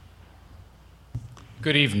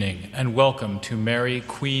Good evening and welcome to Mary,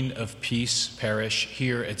 Queen of Peace Parish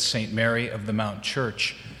here at St. Mary of the Mount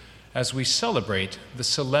Church as we celebrate the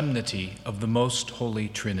solemnity of the Most Holy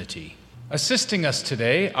Trinity. Assisting us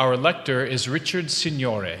today, our lector is Richard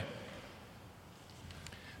Signore.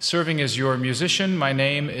 Serving as your musician, my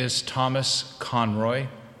name is Thomas Conroy,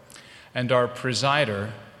 and our presider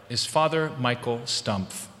is Father Michael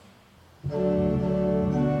Stumpf.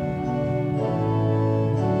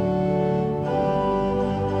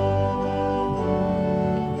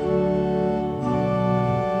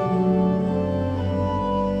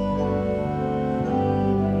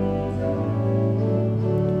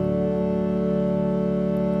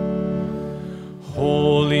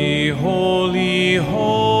 Holy, holy,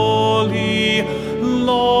 holy,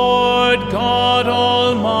 Lord God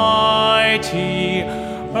Almighty,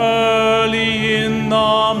 early in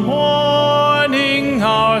the morning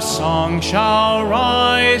our song shall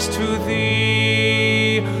rise to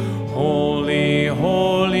Thee. Holy,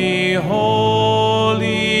 holy,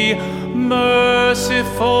 holy,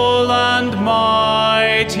 merciful and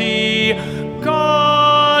mighty,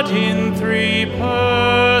 God in three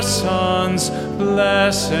persons,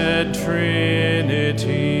 Blessed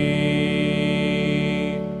Trinity.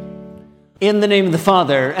 In the name of the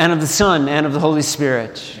Father, and of the Son, and of the Holy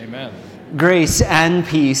Spirit. Amen. Grace and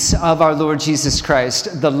peace of our Lord Jesus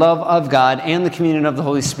Christ, the love of God, and the communion of the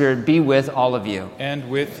Holy Spirit be with all of you. And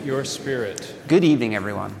with your spirit. Good evening,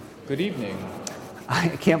 everyone. Good evening. I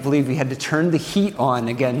can't believe we had to turn the heat on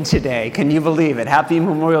again today. Can you believe it? Happy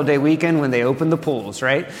Memorial Day weekend when they opened the pools,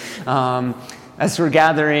 right? As we're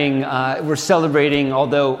gathering, we're celebrating,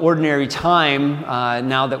 although ordinary time,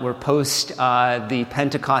 now that we're post the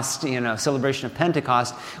Pentecost, celebration of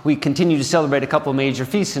Pentecost, we continue to celebrate a couple major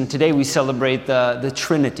feasts, and today we celebrate the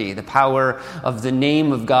Trinity, the power of the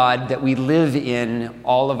name of God that we live in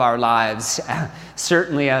all of our lives,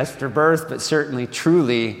 certainly after birth, but certainly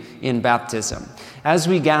truly in baptism. As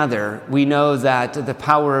we gather, we know that the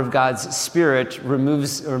power of God's Spirit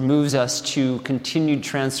moves us to continued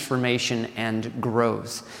transformation and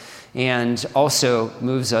growth, and also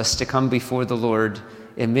moves us to come before the Lord,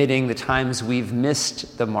 admitting the times we've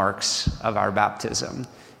missed the marks of our baptism.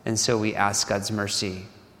 And so we ask God's mercy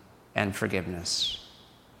and forgiveness.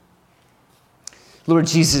 Lord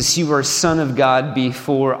Jesus, you are Son of God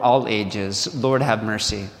before all ages. Lord, have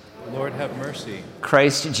mercy. Lord, have mercy.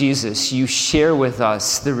 Christ Jesus, you share with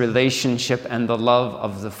us the relationship and the love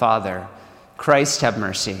of the Father. Christ, have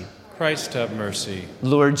mercy. Christ, have mercy.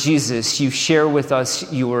 Lord Jesus, you share with us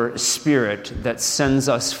your Spirit that sends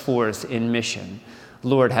us forth in mission.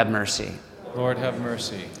 Lord, have mercy. Lord, have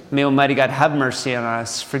mercy. May Almighty God have mercy on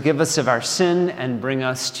us, forgive us of our sin, and bring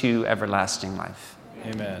us to everlasting life.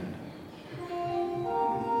 Amen.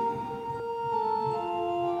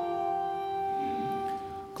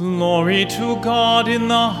 Glory to God in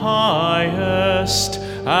the highest,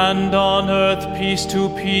 and on earth peace to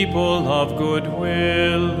people of good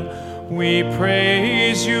will. We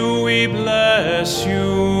praise you, we bless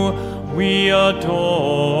you, we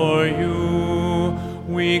adore you.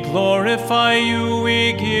 We glorify you,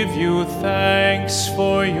 we give you thanks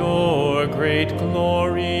for your great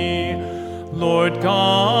glory. Lord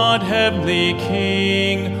God, heavenly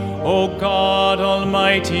King, O God,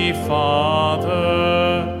 Almighty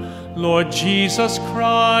Father, Lord Jesus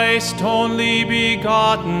Christ, only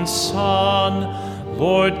begotten Son,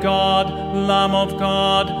 Lord God, Lamb of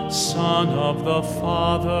God, Son of the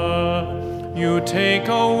Father, you take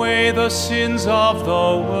away the sins of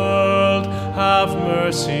the world, have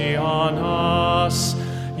mercy on us.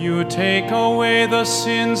 You take away the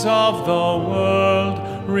sins of the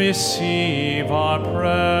world, receive our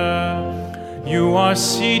prayer. You are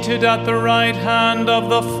seated at the right hand of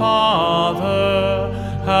the Father.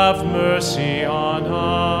 Have mercy on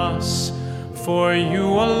us. For you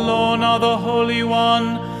alone are the Holy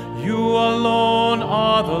One. You alone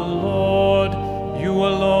are the Lord. You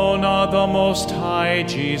alone are the Most High,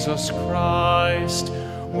 Jesus Christ,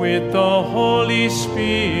 with the Holy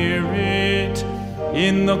Spirit,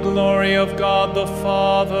 in the glory of God the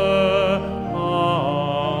Father.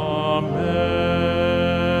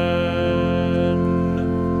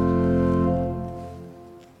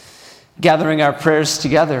 Gathering our prayers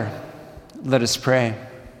together, let us pray.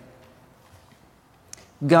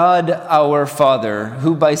 God, our Father,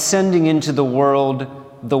 who by sending into the world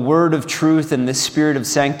the word of truth and the spirit of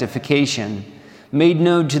sanctification, made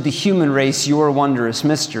known to the human race your wondrous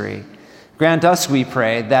mystery, grant us, we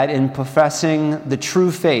pray, that in professing the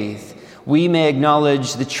true faith, we may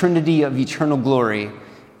acknowledge the Trinity of eternal glory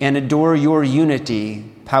and adore your unity,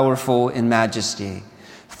 powerful in majesty.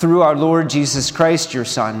 through our Lord Jesus Christ, your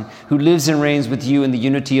Son, who lives and reigns with you in the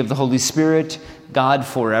unity of the Holy Spirit, God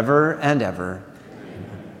forever and ever.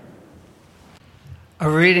 A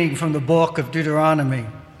reading from the book of Deuteronomy.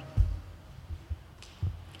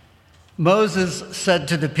 Moses said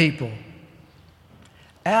to the people,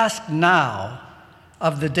 "Ask now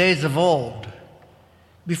of the days of old,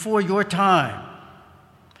 before your time,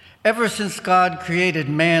 ever since God created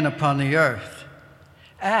man upon the earth.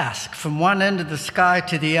 Ask from one end of the sky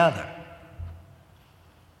to the other.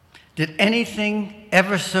 Did anything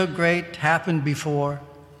ever so great happen before?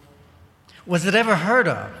 Was it ever heard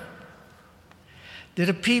of? Did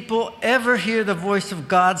a people ever hear the voice of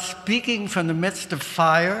God speaking from the midst of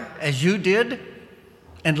fire, as you did,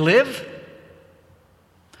 and live?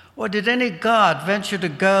 Or did any God venture to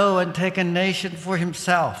go and take a nation for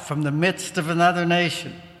himself from the midst of another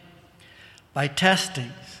nation, by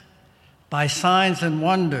testings, by signs and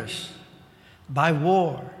wonders, by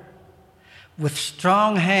war, with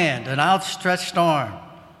strong hand and outstretched arm,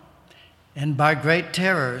 and by great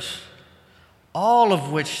terrors, all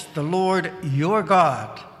of which the Lord your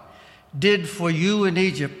God did for you in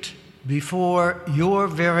Egypt before your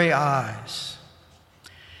very eyes?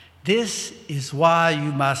 This is why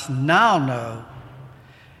you must now know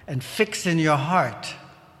and fix in your heart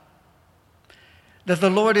that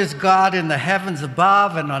the Lord is God in the heavens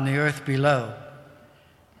above and on the earth below,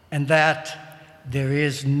 and that there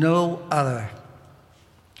is no other.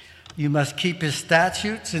 You must keep his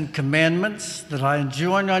statutes and commandments that I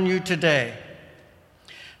enjoin on you today,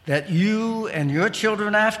 that you and your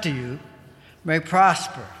children after you may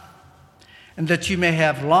prosper, and that you may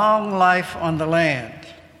have long life on the land,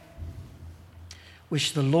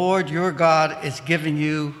 which the Lord your God is giving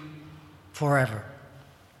you forever."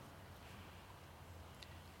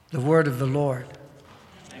 The word of the Lord.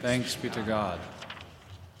 Thanks be to God.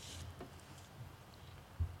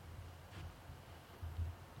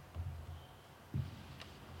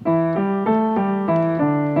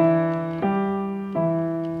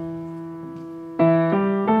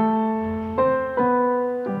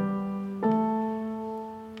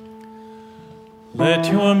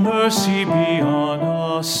 Let your mercy be on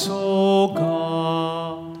us, O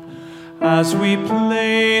God, as we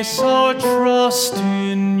place our trust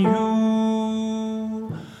in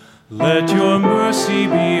you. Let your mercy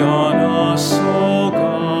be on us, O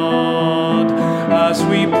God, as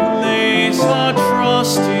we place our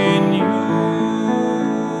trust in you.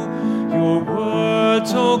 Your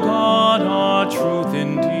words, O God, are truth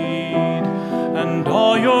indeed, and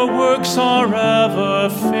all your works are ever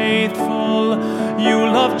faithful. You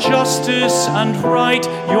love justice and right,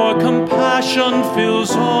 your compassion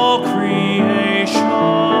fills all creation.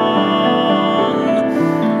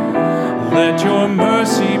 Let your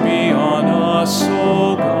mercy be on us,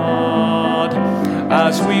 O God,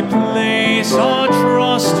 as we place our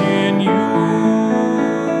trust in you.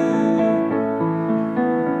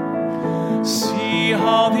 See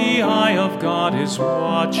how the eye of God is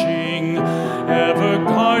watching, ever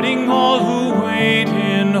guarding all who wait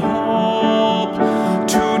in hope,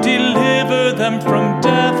 to deliver them from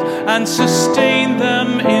death and sustain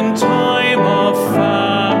them in time of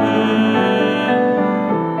famine.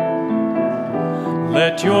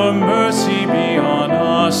 Let your mercy be on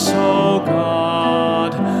us, O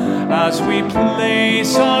God, as we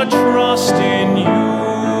place our trust in you.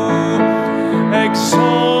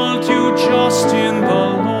 Exalt you just in the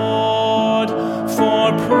Lord,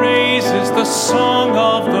 for praise is the song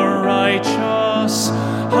of the righteous.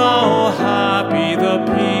 How happy the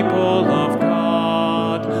people of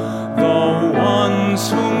God, the ones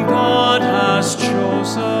whom God has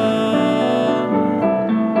chosen.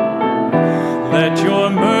 Let your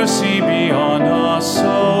mercy be on us,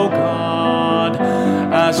 O God,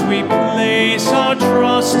 as we place our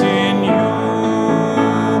trust in you.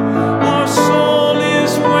 Our soul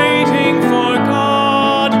is waiting for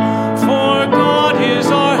God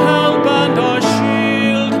is our help and our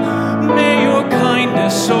shield. May your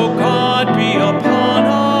kindness, O God, be upon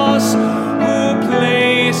us who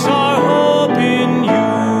place our hope in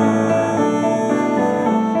you.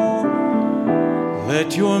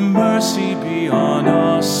 Let your mercy be on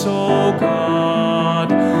us, O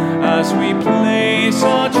God, as we place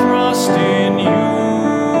our trust in you.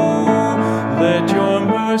 Let your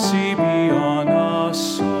mercy be on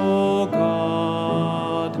us, O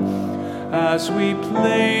God, as we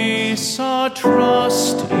place our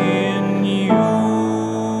trust in you.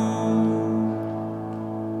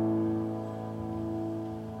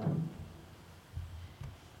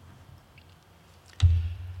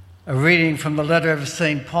 A reading from the letter of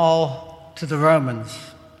St. Paul to the Romans.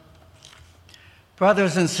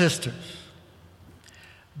 Brothers and sisters,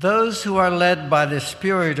 those who are led by the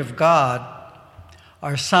Spirit of God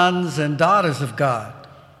are sons and daughters of God.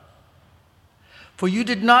 For you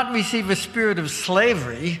did not receive a spirit of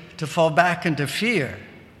slavery to fall back into fear,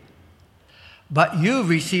 but you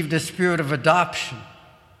received a spirit of adoption,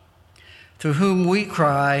 through whom we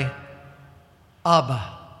cry,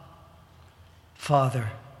 Abba, Father.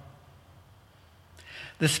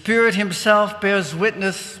 The Spirit himself bears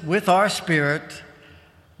witness with our spirit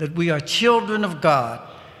that we are children of God,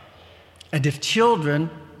 and if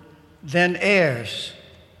children, then heirs,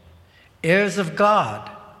 heirs of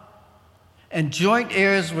God, and joint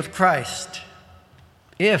heirs with Christ,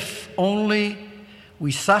 if only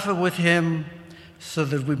we suffer with him, so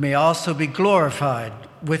that we may also be glorified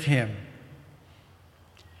with him.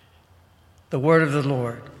 The word of the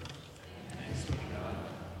Lord.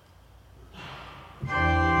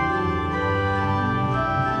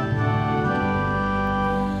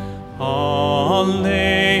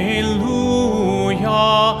 Alleluia,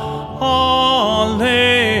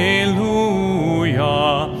 alleluia,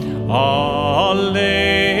 alleluia,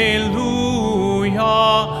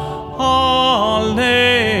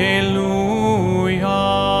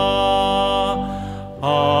 alleluia,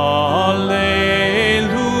 alleluia,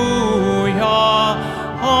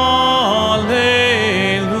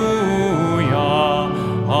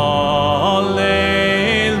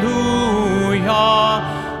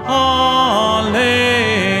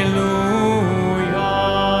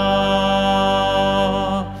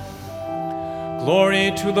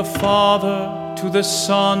 Glory to the Father, to the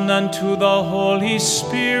Son, and to the Holy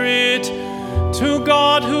Spirit, to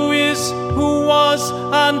God who is, who was,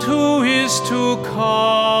 and who is to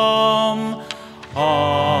come.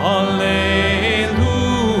 Alleluia,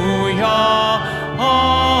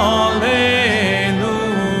 alleluia,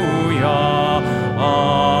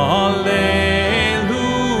 alleluia,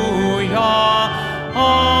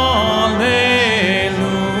 alleluia.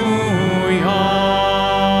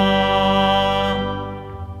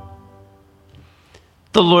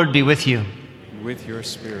 The Lord be with you. With your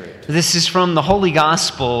spirit. This is from the Holy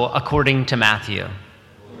Gospel according to Matthew.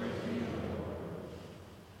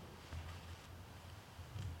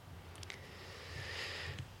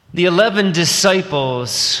 The 11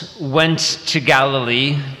 disciples went to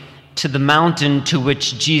Galilee, to the mountain to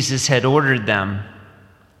which Jesus had ordered them.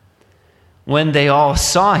 When they all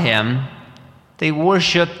saw him, they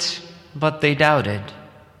worshipped, but they doubted.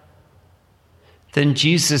 Then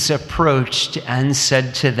Jesus approached and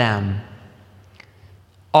said to them,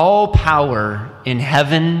 "All power in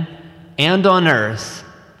heaven and on earth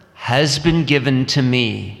has been given to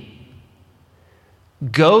me.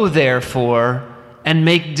 Go, therefore, and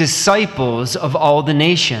make disciples of all the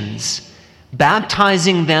nations,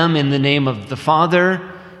 baptizing them in the name of the Father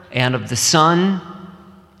and of the Son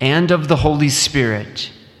and of the Holy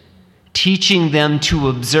Spirit, teaching them to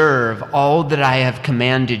observe all that I have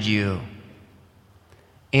commanded you.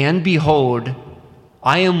 And behold,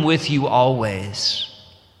 I am with you always,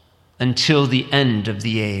 until the end of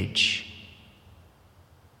the age."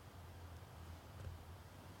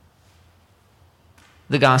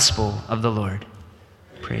 The Gospel of the Lord.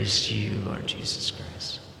 Praise to you, Lord Jesus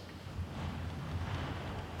Christ.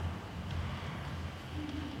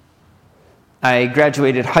 I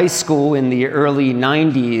graduated high school in the early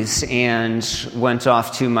 90s and went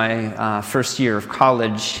off to my first year of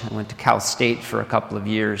college. I went to Cal State for a couple of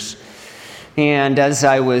years. And as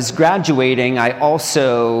I was graduating, I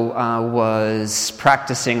also was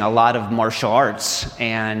practicing a lot of martial arts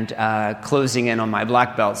and closing in on my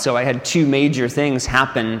black belt. So I had two major things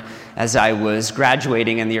happen as I was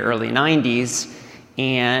graduating in the early 90s.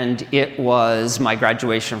 And it was my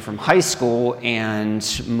graduation from high school and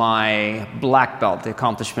my black belt, the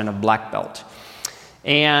accomplishment of black belt.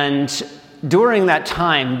 And during that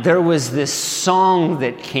time, there was this song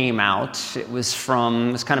that came out. It was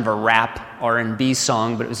kind of a rap R&B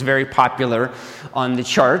song, but it was very popular on the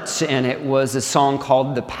charts, and it was a song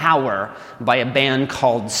called "The Power" by a band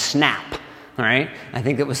called Snap. All right? I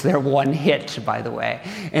think it was their one hit, by the way.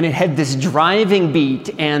 And it had this driving beat,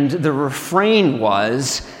 and the refrain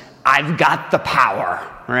was, "I've got the power."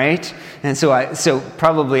 Right? And so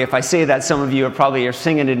probably if I say that, some of you are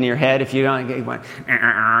singing it in your head. If you don't, you went,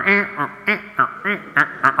 "I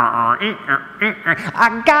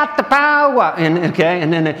got the power,"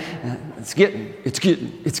 and then it's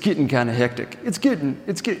getting kind of hectic. It's getting.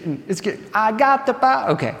 I got the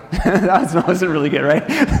power. Okay, that wasn't really good, right?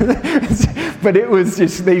 But it was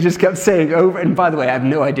just, they just kept saying over, and by the way, I have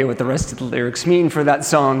no idea what the rest of the lyrics mean for that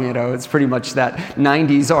song. It's pretty much that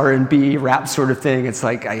 90s R&B rap sort of thing. It's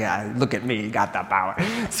like, yeah, look at me, got that power.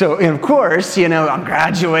 So, and of course, I'm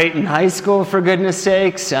graduating high school, for goodness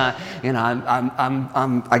sakes. I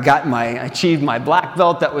achieved my black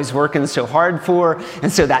belt that I was working so hard for.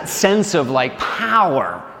 And so that sense of like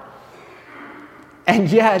power. And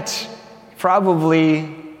yet,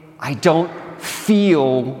 probably, I don't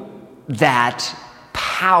feel that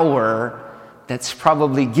power that's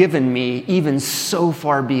probably given me even so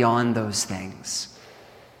far beyond those things.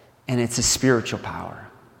 And it's a spiritual power.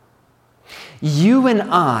 You and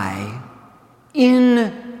I,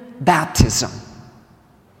 in baptism,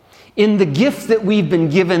 in the gift that we've been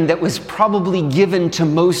given that was probably given to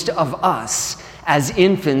most of us as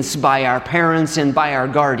infants by our parents and by our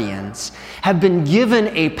guardians, have been given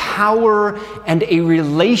a power and a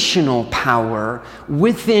relational power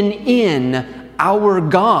within our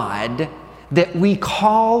God that we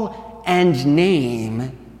call and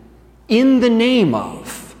name in the name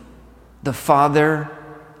of the Father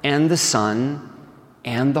and the Son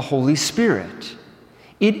and the Holy Spirit.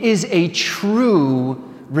 It is a true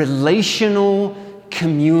relational,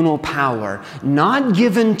 communal power, not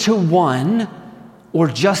given to one or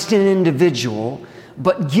just an individual,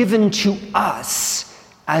 but given to us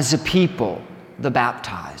as a people, the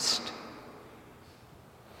baptized.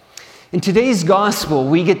 In today's gospel,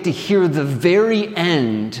 we get to hear the very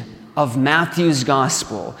end of Matthew's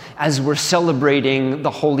gospel as we're celebrating the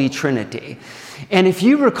Holy Trinity. And if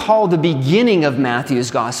you recall, the beginning of Matthew's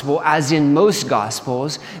gospel, as in most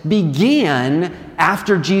gospels, began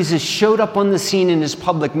after Jesus showed up on the scene in his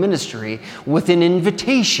public ministry with an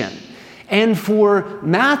invitation. And for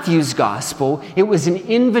Matthew's gospel, it was an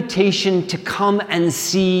invitation to come and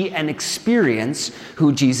see and experience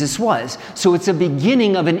who Jesus was. So it's a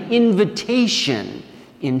beginning of an invitation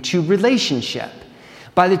into relationship.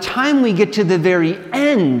 By the time we get to the very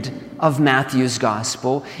end of Matthew's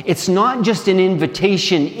gospel, it's not just an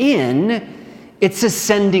invitation in, it's a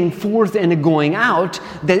sending forth and a going out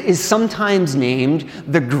that is sometimes named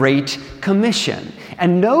the Great Commission.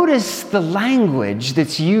 And notice the language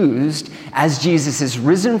that's used as Jesus is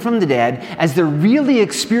risen from the dead, as they're really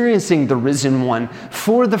experiencing the risen one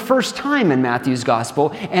for the first time in Matthew's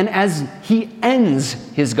gospel, and as he ends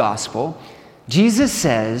his gospel, Jesus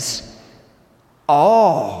says,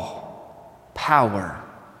 all power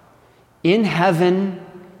in heaven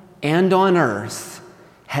and on earth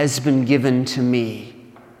has been given to me.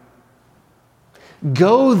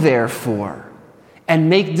 Go, therefore, and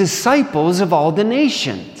make disciples of all the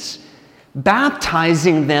nations,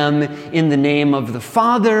 baptizing them in the name of the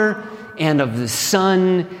Father and of the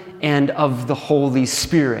Son and of the Holy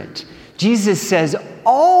Spirit. Jesus says,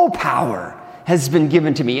 all power has been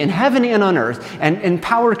given to me in heaven and on earth. And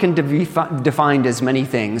power can be defined as many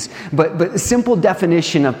things, but the simple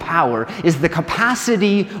definition of power is the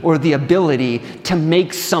capacity or the ability to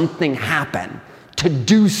make something happen, to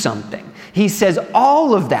do something. He says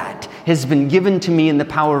all of that has been given to me in the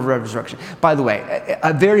power of resurrection. By the way,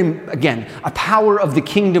 a power of the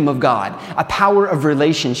kingdom of God, a power of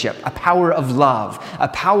relationship, a power of love, a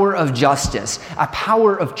power of justice, a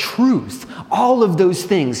power of truth. All of those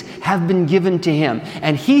things have been given to him.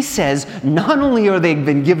 And he says, not only are they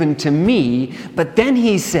been given to me, but then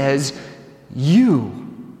he says,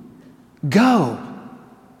 you go.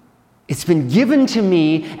 It's been given to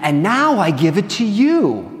me, and now I give it to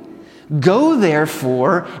you. Go,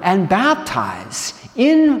 therefore, and baptize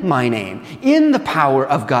in my name, in the power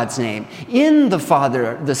of God's name, in the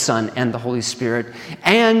Father, the Son, and the Holy Spirit,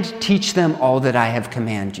 and teach them all that I have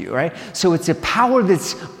commanded you, right? So it's a power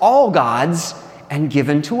that's all God's and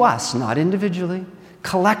given to us, not individually,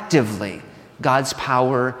 collectively. God's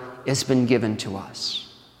power has been given to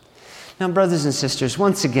us. Now, brothers and sisters,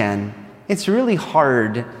 once again, it's really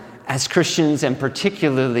hard as Christians, and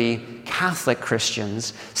particularly Catholic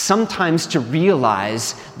Christians, sometimes to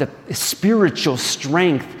realize the spiritual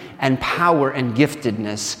strength and power and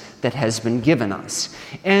giftedness that has been given us.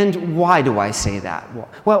 And why do I say that?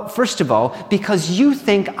 Well, first of all, because you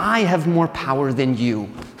think I have more power than you.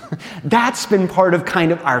 That's been part of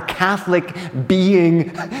kind of our Catholic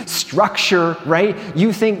being structure, right?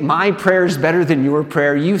 You think my prayer is better than your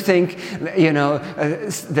prayer. You think,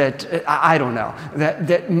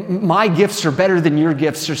 that my gifts are better than your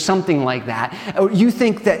gifts or something like that. Or you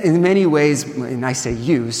think that in many ways, and I say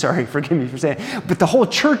you, sorry, forgive me for saying it, but the whole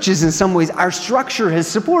church is in some ways, our structure has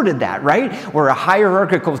supported that, right? We're a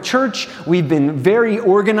hierarchical church. We've been very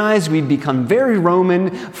organized. We've become very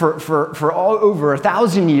Roman for all over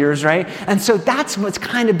 1,000 years. years, right? And so that's what's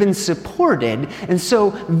kind of been supported. And so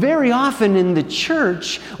very often in the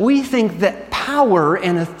church, we think that power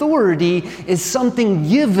and authority is something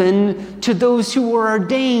given to those who are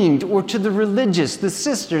ordained, or to the religious, the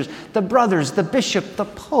sisters, the brothers, the bishop, the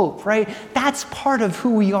pope, right? That's part of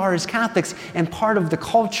who we are as Catholics and part of the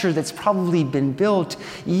culture that's probably been built.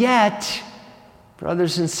 Yet,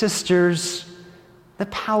 brothers and sisters, the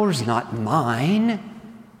power's not mine.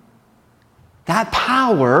 That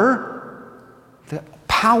power, the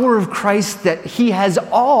power of Christ that He has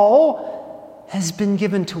all, has been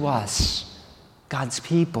given to us, God's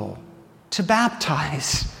people, to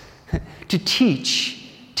baptize, to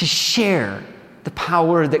teach, to share the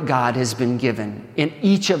power that God has been given in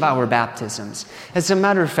each of our baptisms. As a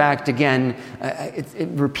matter of fact, again,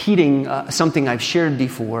 repeating something I've shared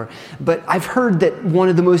before, but I've heard that one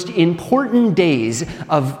of the most important days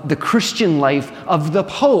of the Christian life of the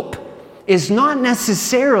Pope is not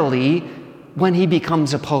necessarily when he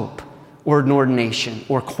becomes a pope, or an ordination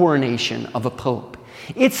or coronation of a pope.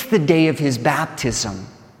 It's the day of his baptism,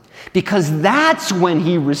 because that's when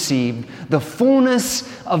he received the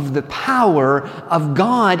fullness of the power of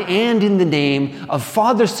God, and in the name of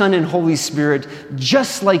Father, Son, and Holy Spirit,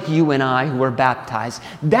 just like you and I who are baptized.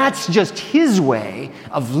 That's just his way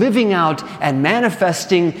of living out and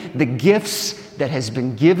manifesting the gifts that has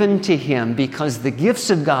been given to him, because the gifts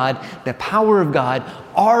of God, the power of God,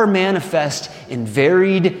 are manifest in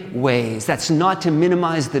varied ways. That's not to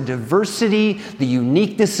minimize the diversity, the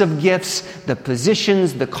uniqueness of gifts, the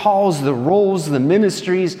positions, the calls, the roles, the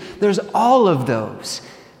ministries. There's all of those.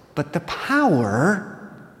 But the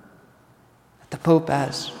power that the Pope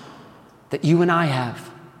has, that you and I have,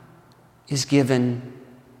 is given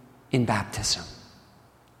in baptism.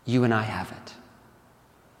 You and I have it.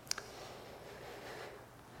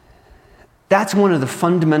 That's one of the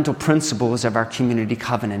fundamental principles of our community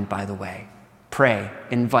covenant, by the way. Pray,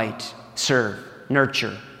 invite, serve,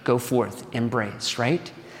 nurture, go forth, embrace,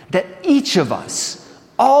 right? That each of us,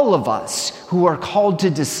 all of us who are called to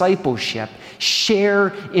discipleship, share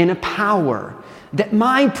in a power. That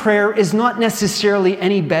my prayer is not necessarily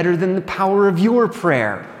any better than the power of your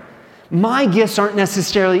prayer. My gifts aren't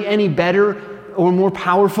necessarily any better or more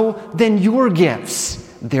powerful than your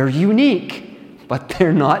gifts. They're unique, but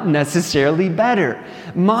they're not necessarily better.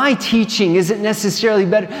 My teaching isn't necessarily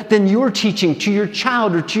better than your teaching to your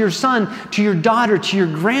child or to your son, to your daughter, to your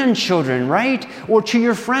grandchildren, right? Or to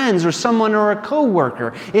your friends or someone or a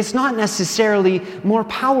coworker. It's not necessarily more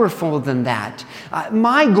powerful than that.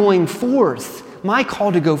 My going forth, my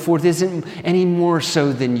call to go forth isn't any more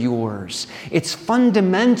so than yours. It's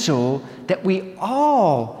fundamental that we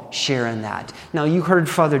all share in that. Now, you heard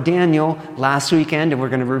Father Daniel last weekend, and we're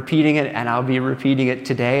going to be repeating it, and I'll be repeating it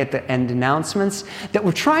today at the end announcements, that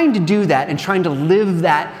we're trying to do that and trying to live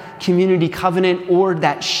that community covenant or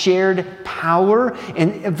that shared power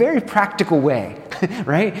in a very practical way,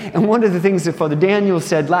 right? And one of the things that Father Daniel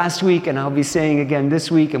said last week, and I'll be saying again this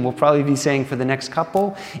week, and we'll probably be saying for the next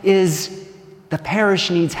couple, is the parish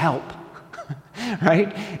needs help.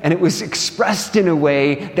 Right? And it was expressed in a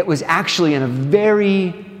way that was actually in a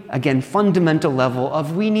very, again, fundamental level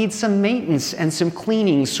of we need some maintenance and some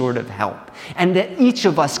cleaning sort of help. And that each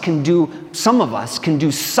of us can do, some of us can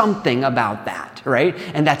do something about that, right?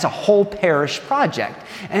 And that's a whole parish project.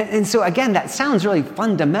 And so again, that sounds really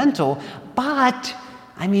fundamental, but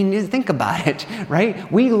I mean, think about it,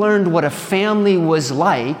 right? We learned what a family was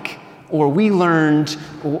like, or we learned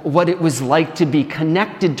what it was like to be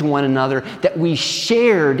connected to one another, that we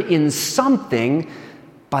shared in something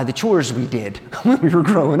by the chores we did when we were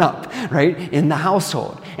growing up, right, in the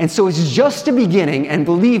household. And so it's just the beginning, and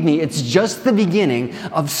believe me, it's just the beginning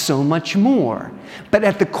of so much more. But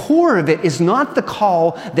at the core of it is not the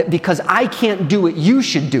call that because I can't do it, you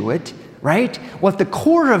should do it, right? What the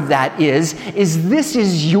core of that is this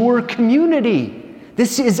is your community.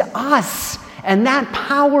 This is us. And that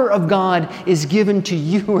power of God is given to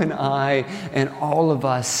you and I and all of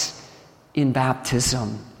us in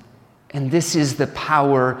baptism. And this is the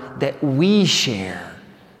power that we share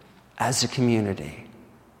as a community.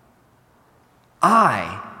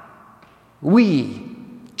 We,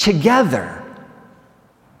 together,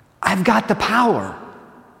 I've got the power.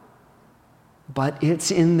 But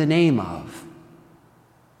it's in the name of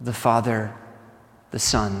the Father, the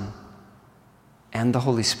Son, and the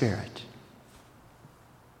Holy Spirit.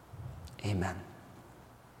 Amen.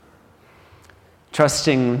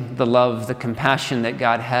 Trusting the love, the compassion that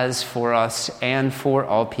God has for us and for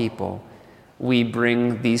all people, we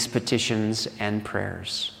bring these petitions and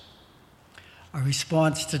prayers. Our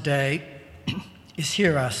response today is,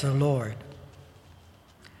 "Hear us, O Lord."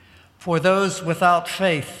 For those without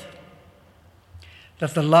faith,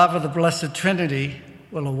 that the love of the Blessed Trinity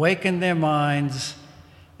will awaken their minds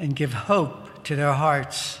and give hope to their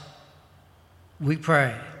hearts, we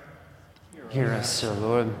pray. Hear us, O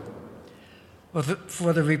Lord.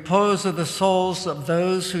 For the repose of the souls of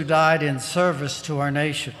those who died in service to our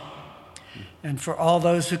nation, and for all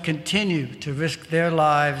those who continue to risk their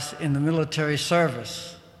lives in the military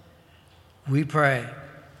service, we pray.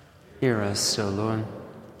 Hear us, O Lord.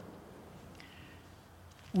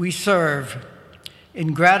 We serve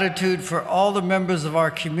in gratitude for all the members of our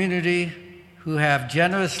community who have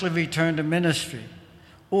generously returned to ministry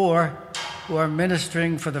or who are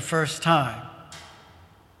ministering for the first time.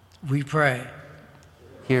 We pray.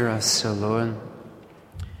 Hear us, O Lord.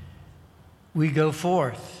 We go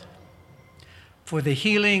forth for the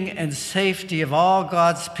healing and safety of all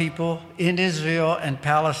God's people in Israel and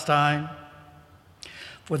Palestine,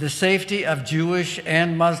 for the safety of Jewish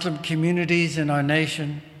and Muslim communities in our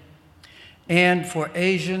nation, and for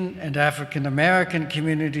Asian and African American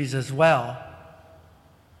communities as well.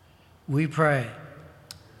 We pray.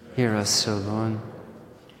 Hear us, O Lord.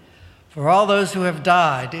 For all those who have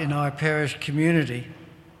died in our parish community,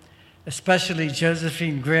 especially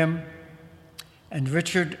Josephine Grimm and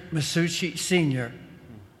Richard Masucci Sr.,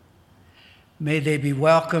 may they be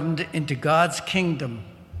welcomed into God's kingdom.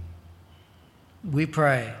 We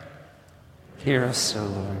pray. Hear us, O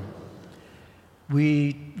Lord.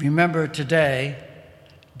 We remember today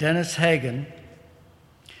Dennis Hagen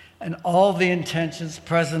and all the intentions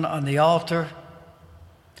present on the altar,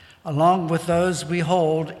 along with those we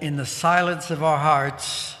hold in the silence of our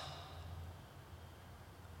hearts.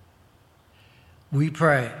 We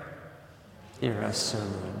pray. Hear us, O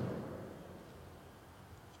Lord.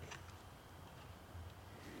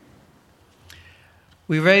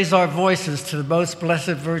 We raise our voices to the most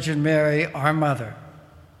blessed Virgin Mary, our Mother,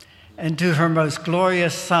 and to her most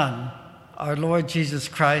glorious Son, our Lord Jesus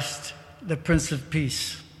Christ, the Prince of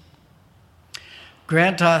Peace.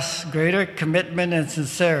 Grant us greater commitment and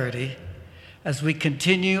sincerity as we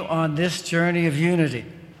continue on this journey of unity.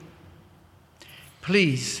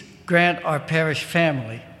 Please grant our parish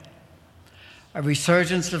family a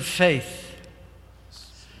resurgence of faith,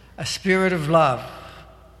 a spirit of love,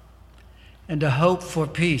 and a hope for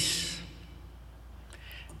peace.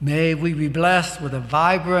 May we be blessed with a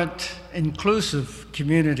vibrant, inclusive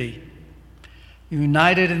community,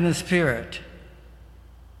 united in the Spirit.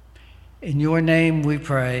 In your name we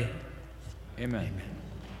pray. Amen.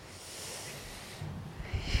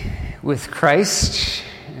 With Christ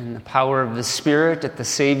and the power of the Spirit at the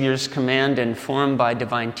Savior's command, informed by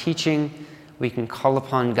divine teaching, we can call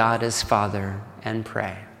upon God as Father and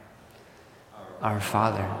pray. Our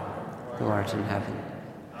Father, who art in heaven,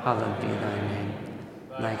 hallowed be thy name.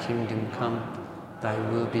 Thy kingdom come, thy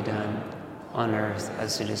will be done, on earth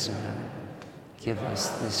as it is in heaven. Give us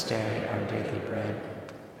this day our daily bread,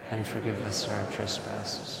 and forgive us our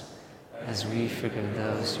trespasses, as we forgive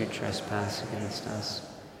those who trespass against us.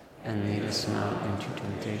 And lead us not into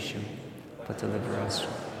temptation, but deliver us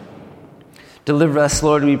from evil. Deliver us,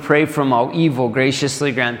 Lord, we pray, from all evil.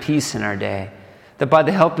 Graciously grant peace in our day, that by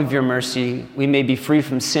the help of your mercy we may be free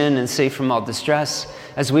from sin and safe from all distress,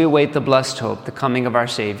 as we await the blessed hope, the coming of our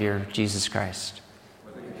Savior, Jesus Christ.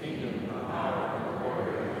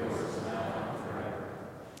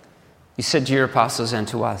 You said to your apostles and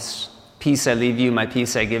to us, peace I leave you, my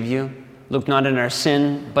peace I give you. Look not on our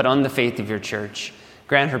sin, but on the faith of your church.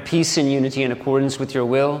 Grant her peace and unity in accordance with your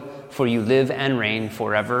will, for you live and reign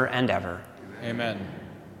forever and ever. Amen.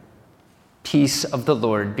 Peace of the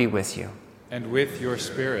Lord be with you. And with your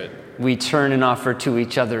spirit. We turn and offer to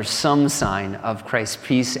each other some sign of Christ's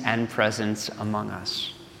peace and presence among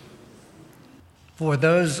us. For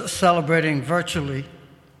those celebrating virtually,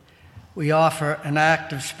 we offer an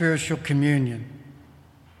act of spiritual communion.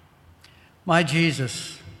 My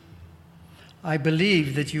Jesus, I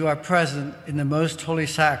believe that you are present in the most holy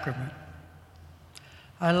sacrament.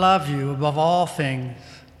 I love you above all things,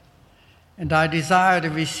 and I desire to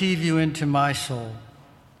receive you into my soul.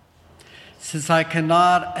 Since I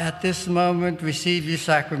cannot at this moment receive you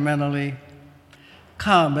sacramentally,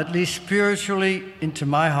 come at least spiritually into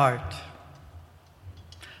my heart.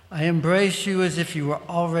 I embrace you as if you were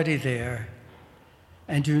already there,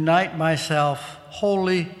 and unite myself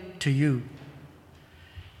wholly to you.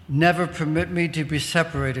 Never permit me to be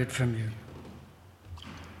separated from you.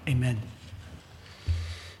 Amen.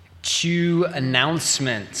 2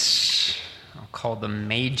 announcements. I'll call them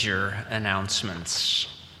major announcements.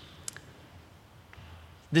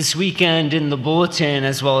 This weekend in the bulletin,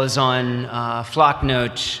 as well as on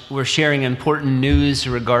Flocknote, we're sharing important news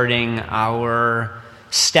regarding our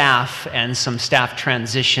staff and some staff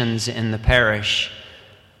transitions in the parish.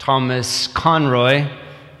 Thomas Conroy,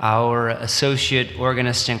 our associate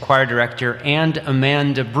organist and choir director, and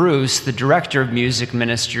Amanda Bruce, the director of music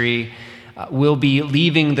ministry, will be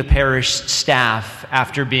leaving the parish staff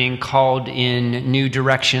after being called in new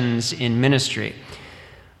directions in ministry.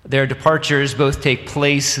 Their departures both take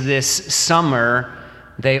place this summer.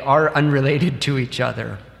 They are unrelated to each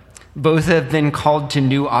other. Both have been called to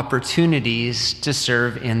new opportunities to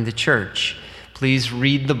serve in the church. Please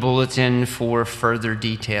read the bulletin for further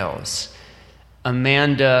details.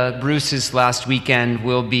 Amanda Bruce's last weekend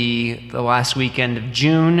will be the last weekend of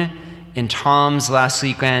June, and Tom's last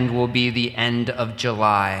weekend will be the end of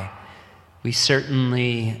July. We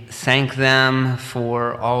certainly thank them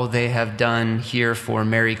for all they have done here for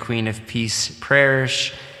Mary Queen of Peace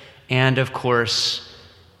Parish, and of course,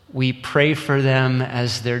 we pray for them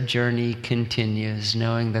as their journey continues,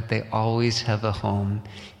 knowing that they always have a home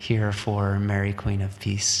here for Mary Queen of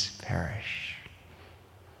Peace Parish.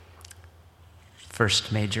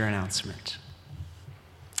 First major announcement.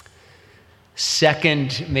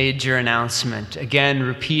 Second major announcement, again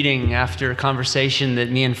repeating after a conversation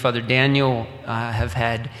that me and Father Daniel have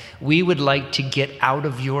had, we would like to get out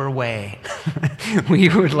of your way. We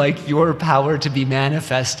would like your power to be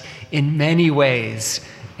manifest in many ways,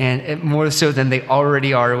 and more so than they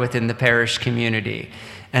already are within the parish community.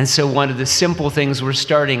 And so one of the simple things we're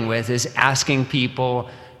starting with is asking people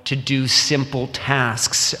to do simple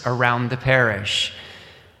tasks around the parish.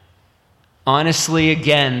 Honestly,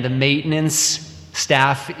 again, the maintenance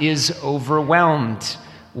staff is overwhelmed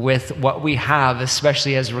with what we have,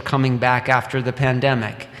 especially as we're coming back after the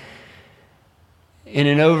pandemic. In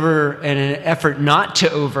an effort not to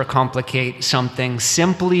overcomplicate something,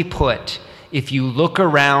 simply put, if you look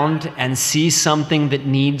around and see something that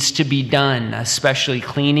needs to be done, especially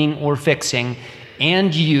cleaning or fixing,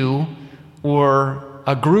 and you or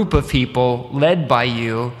a group of people led by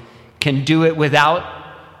you can do it without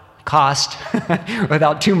cost,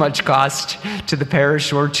 without too much cost to the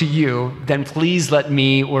parish or to you, then please let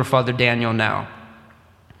me or Father Daniel know.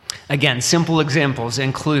 Again, simple examples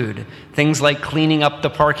include things like cleaning up the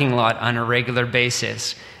parking lot on a regular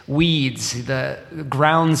basis. Weeds, the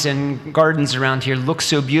grounds and gardens around here look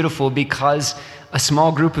so beautiful because a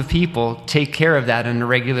small group of people take care of that on a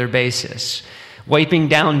regular basis. Wiping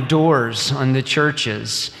down doors on the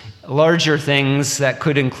churches. Larger things that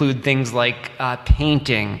could include things like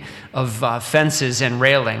painting of fences and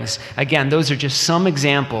railings. Again, those are just some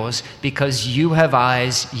examples because you have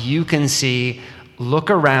eyes, you can see, look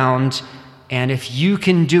around, and if you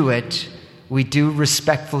can do it, we do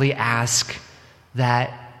respectfully ask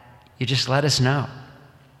that you just let us know.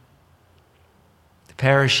 The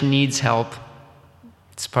parish needs help.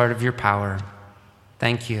 It's part of your power.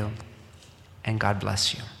 Thank you, and God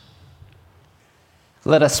bless you.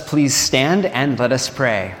 Let us please stand and let us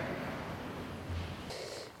pray.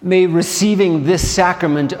 May receiving this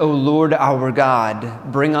sacrament, O Lord our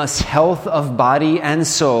God, bring us health of body and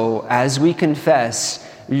soul as we confess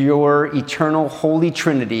your eternal Holy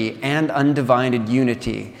Trinity and undivided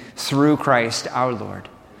unity through Christ our Lord.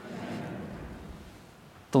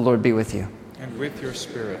 The Lord be with you. And with your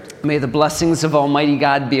spirit. May the blessings of Almighty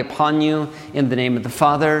God be upon you in the name of the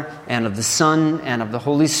Father, and of the Son, and of the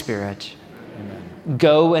Holy Spirit. Amen.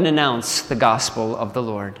 Go and announce the gospel of the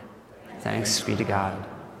Lord. Thanks be to God.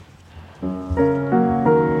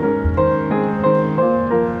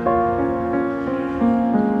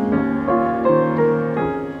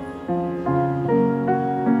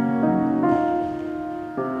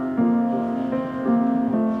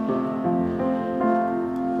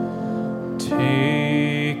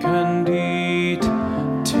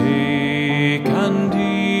 Take and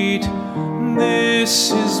eat,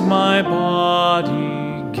 this is my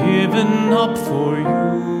body given up for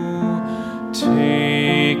you.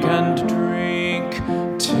 Take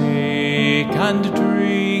and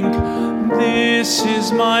drink, this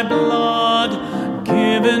is my blood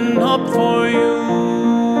given up for you.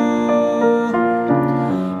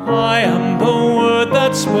 I am the word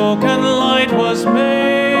that spoke and light was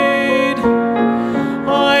made.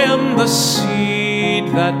 I am the seed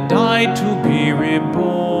that died to be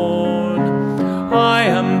reborn. I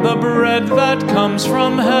am the bread that comes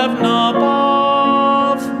from heaven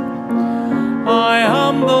above. I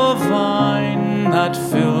am the vine that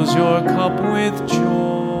fills your cup with joy.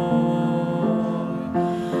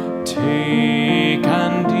 Take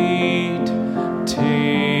and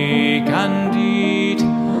eat,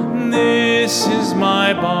 this is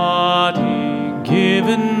my body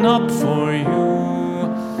given up for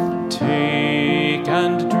you. Take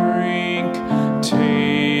and drink,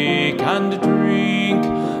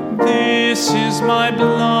 This is my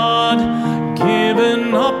blood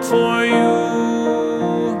given up for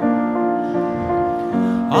you.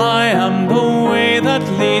 I am the way that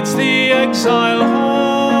leads the exile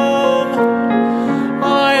home.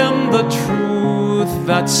 I am the truth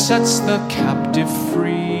that sets the captive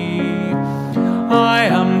free. I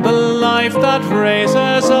am the life that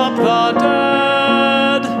raises up the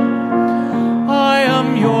dead. I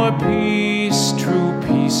am your peace, true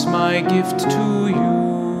peace, my gift to you.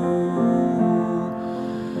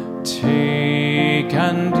 Take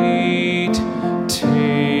and eat,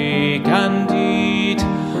 take and eat.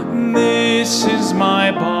 This is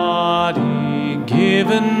my body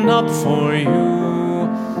given up for you.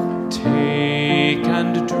 Take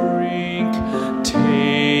and drink,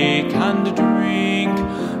 take and drink.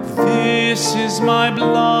 This is my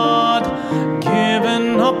blood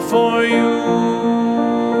given up for you.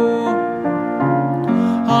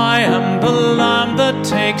 I am the Lamb that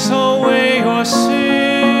takes away your sin.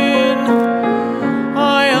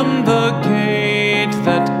 I am the gate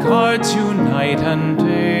that guards you night and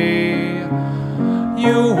day.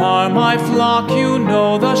 You are my flock, you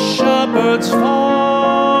know the shepherd's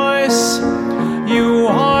voice. You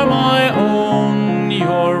are my own,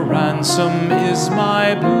 your ransom is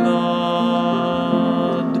my blood.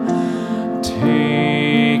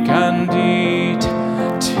 Take and eat,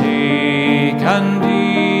 take and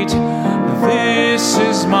eat. This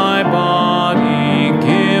is my body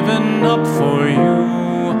given up for you.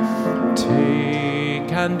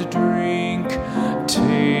 Take and drink,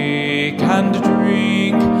 take and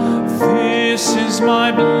drink. This is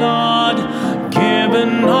my blood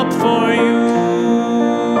given up for you.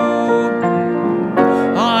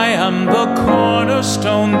 I am the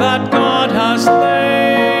cornerstone that God has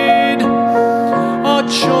laid, a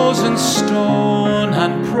chosen stone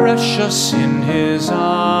and precious in his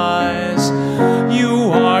eyes.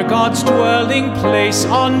 You are God's dwelling place,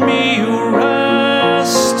 on me you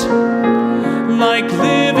rest. Like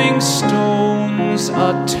living stones,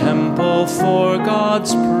 a temple for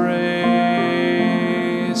God's praise.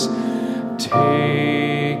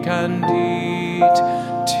 Take and eat,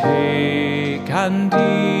 take and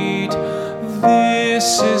eat.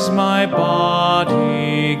 This is my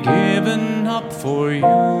body given up for you.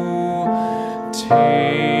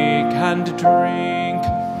 Take and drink,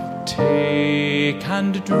 take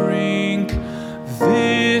and drink.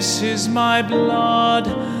 This is my blood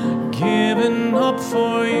given up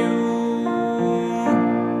for you.